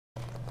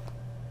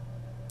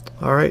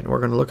Alright, we're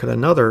going to look at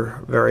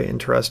another very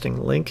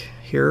interesting link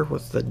here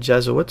with the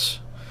Jesuits.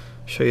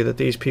 Show you that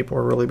these people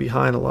are really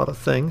behind a lot of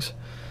things.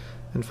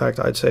 In fact,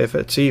 I'd say if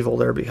it's evil,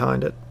 they're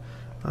behind it.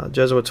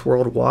 Jesuits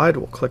Worldwide,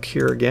 we'll click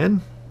here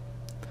again,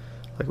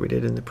 like we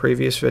did in the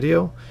previous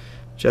video.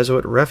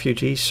 Jesuit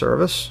Refugee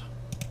Service.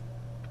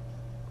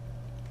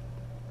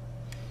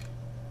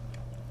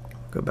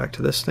 Go back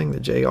to this thing, the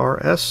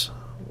JRS.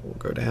 We'll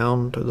go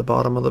down to the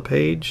bottom of the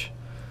page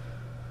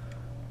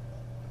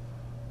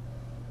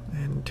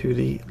and to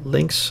the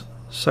links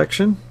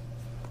section.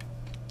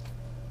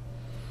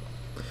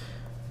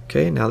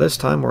 Okay, now this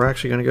time we're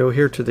actually going to go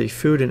here to the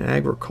Food and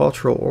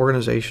Agricultural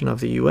Organization of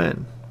the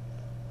UN.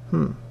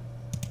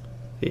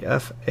 The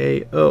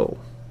FAO.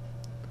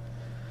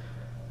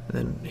 And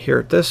then here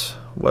at this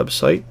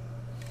website,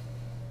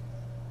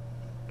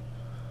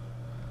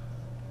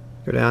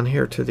 go down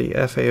here to the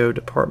FAO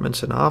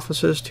departments and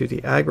offices, to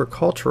the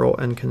Agricultural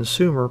and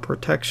Consumer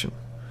Protection.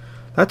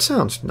 That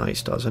sounds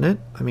nice, doesn't it?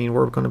 I mean,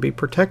 we're going to be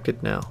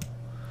protected now.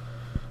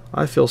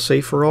 I feel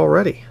safer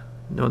already,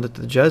 knowing that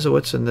the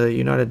Jesuits and the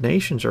United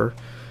Nations are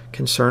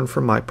concerned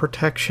for my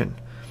protection.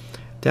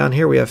 Down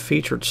here we have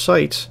featured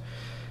sites.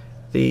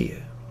 The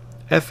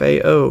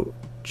FAO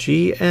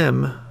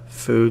GM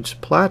Foods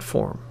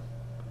Platform.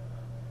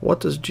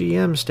 What does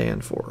GM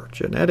stand for?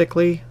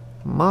 Genetically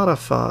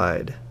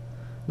modified.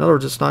 In other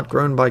words, it's not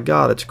grown by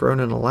God, it's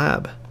grown in a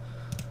lab.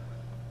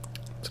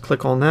 Let's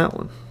click on that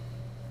one.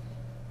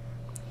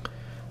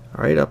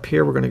 Alright, up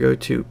here we're going to go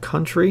to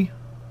country,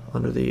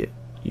 under the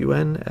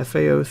UN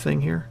FAO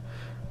thing here.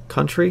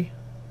 Country.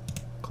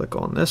 Click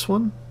on this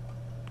one,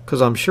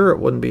 because I'm sure it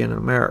wouldn't be in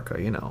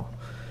America, you know.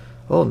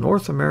 Oh,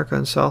 North America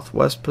and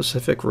Southwest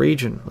Pacific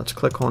region. Let's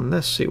click on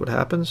this, see what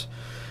happens.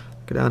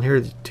 Go down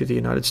here to the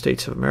United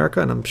States of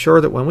America, and I'm sure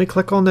that when we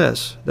click on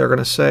this, they're going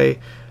to say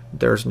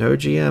there's no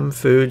GM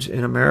foods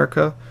in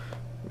America.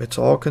 It's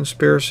all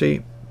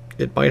conspiracy.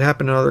 It might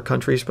happen in other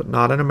countries, but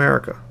not in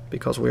America,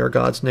 because we are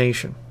God's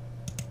nation.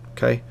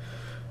 Okay?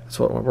 That's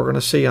what we're going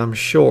to see, I'm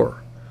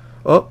sure.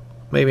 Oh,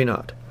 maybe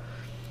not.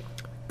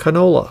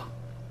 Canola.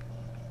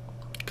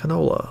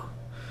 Canola.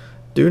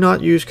 Do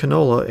not use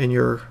canola in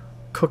your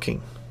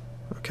cooking.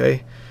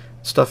 Okay?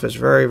 Stuff is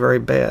very, very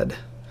bad.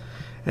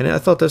 And I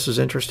thought this was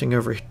interesting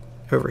over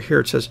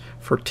here. It says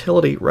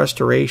fertility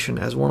restoration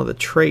as one of the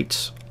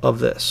traits of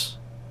this.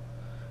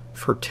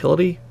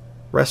 Fertility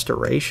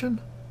restoration?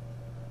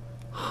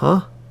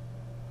 Huh?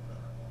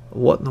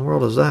 What in the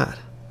world is that?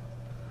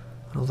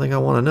 I don't think I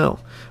want to know.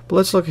 But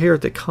let's look here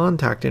at the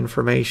contact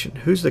information.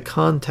 Who's the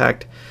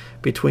contact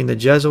between the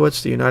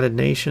Jesuits, the United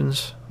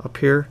Nations up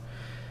here,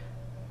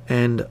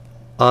 and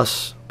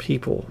us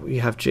people? We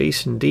have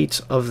Jason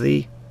Dietz of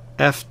the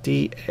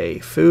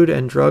FDA, Food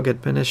and Drug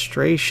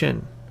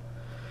Administration.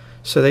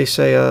 So they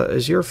say,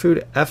 is your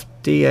food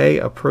FDA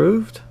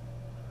approved?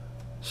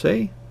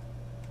 See?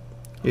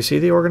 You see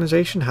the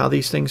organization, how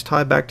these things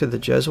tie back to the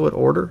Jesuit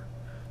order?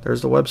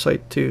 There's the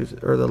website too,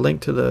 or the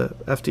link to the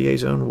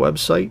FDA's own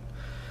website.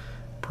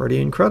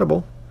 Pretty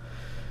incredible.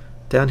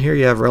 Down here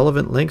you have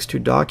relevant links to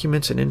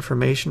documents and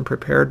information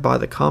prepared by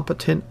the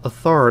competent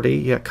authority.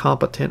 Yeah,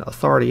 competent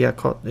authority. Yeah,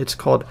 it's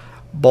called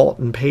bought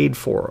and paid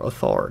for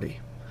authority.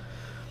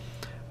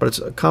 But it's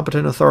a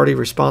competent authority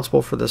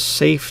responsible for the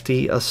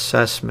safety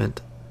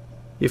assessment.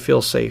 You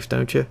feel safe,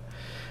 don't you?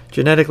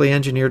 Genetically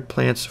engineered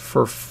plants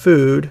for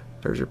food,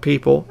 there's your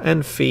people,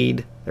 and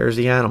feed, there's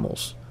the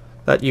animals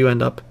that you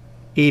end up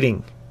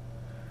eating.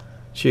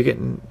 So you're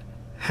getting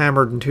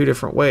hammered in two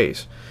different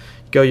ways.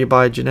 You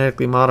buy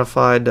genetically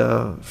modified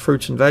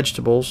fruits and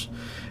vegetables,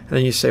 and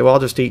then you say, well, I'll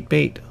just eat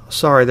meat.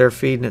 Sorry, they're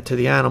feeding it to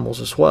the animals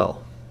as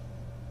well.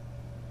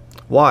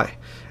 Why?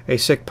 A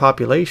sick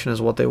population is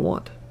what they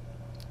want.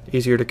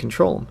 Easier to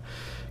control them.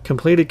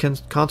 Completed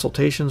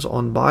consultations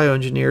on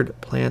bioengineered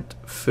plant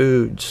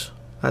foods.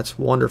 That's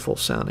wonderful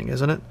sounding,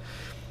 isn't it?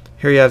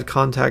 Here you have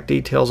contact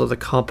details of the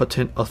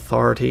competent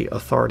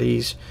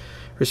authorities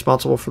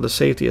responsible for the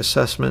safety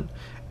assessment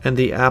and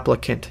the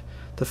applicant,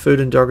 the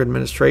Food and Drug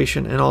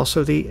Administration, and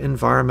also the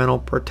Environmental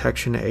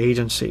Protection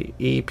Agency,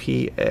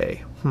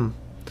 EPA. I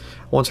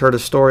once heard a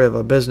story of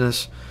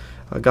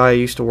a guy I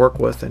used to work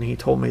with, and he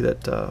told me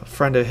that a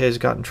friend of his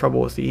got in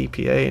trouble with the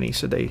EPA, and he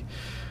said they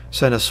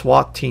sent a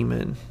SWAT team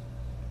in,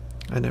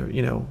 and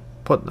they're,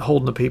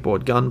 holding the people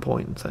at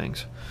gunpoint and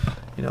things.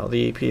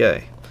 The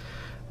EPA.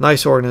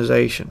 Nice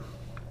organization.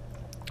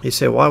 You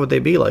say, why would they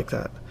be like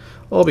that?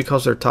 Well,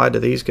 because they're tied to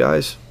these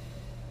guys.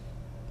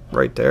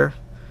 Right there.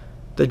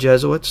 The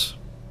Jesuits.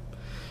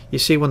 You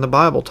see, when the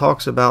Bible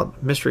talks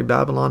about Mystery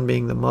Babylon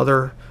being the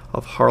mother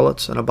of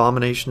harlots and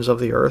abominations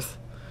of the earth,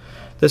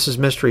 this is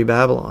Mystery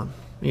Babylon.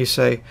 You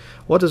say,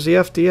 what does the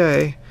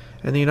FDA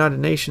and the United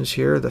Nations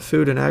here, the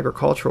Food and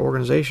Agricultural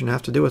Organization,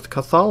 have to do with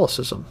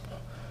Catholicism?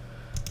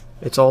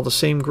 It's all the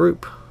same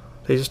group.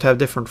 They just have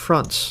different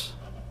fronts.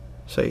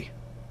 See?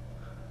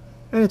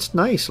 And it's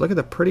nice. Look at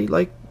the pretty,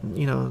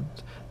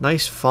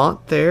 nice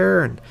font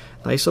there, and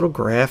nice little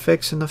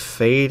graphics, and the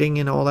fading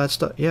and all that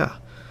stuff. Yeah.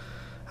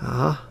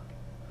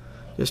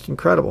 Just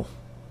incredible.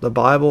 The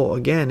Bible,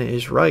 again,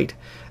 is right.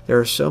 There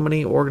are so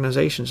many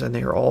organizations, and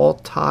they are all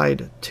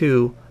tied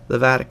to the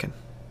Vatican.